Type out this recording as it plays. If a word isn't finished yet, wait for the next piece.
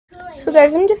So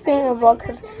guys, I'm just doing a vlog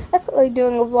because I feel like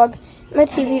doing a vlog. My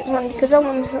TV is on because I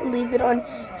want to leave it on.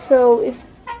 So if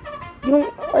you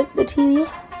don't like the TV,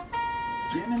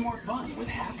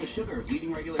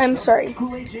 I'm sorry.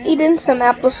 Eating some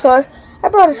applesauce. I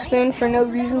brought a spoon for no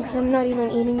reason because I'm not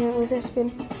even eating it with a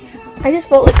spoon. I just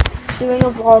felt like doing a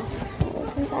vlog for some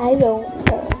reason. I don't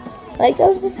know. Like I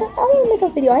was just like, I want to make a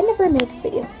video. I never make a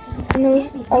video. And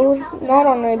I was not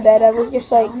on my bed. I was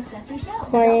just like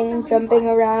playing, jumping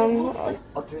around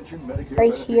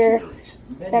right here.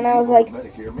 Then I was like,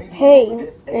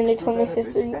 hey, and I told my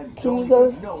sister, can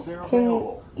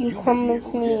you come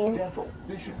with me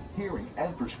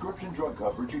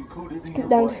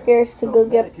downstairs to go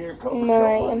get my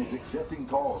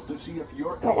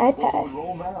iPad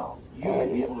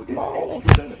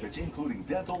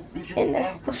and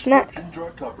a snack.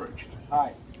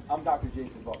 Hi, I'm Dr.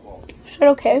 Jason Buckwald. Is that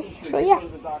okay? So yeah.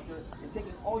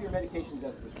 Taking all your medications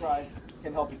as prescribed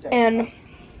can help protect and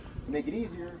to make it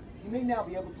easier, you may now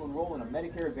be able to enroll in a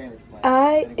Medicare Advantage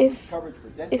plan.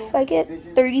 If I get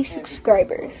 30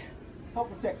 subscribers help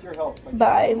protect your health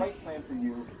by right plan for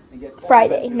you and get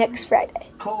Friday, next Friday.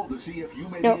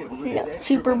 No,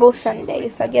 Super Bowl Sunday.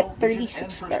 If I get 30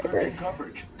 subscribers,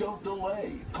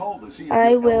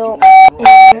 I will,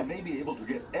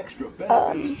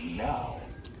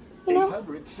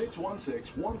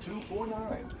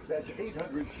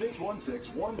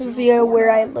 via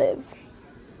where I live.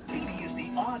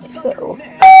 So,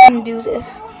 I can do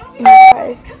this,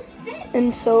 guys.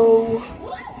 And so,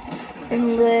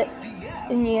 yeah,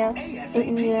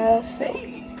 so,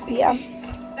 yeah.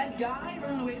 That guy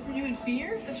running away from you in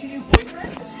fear? That's your new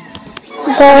boyfriend?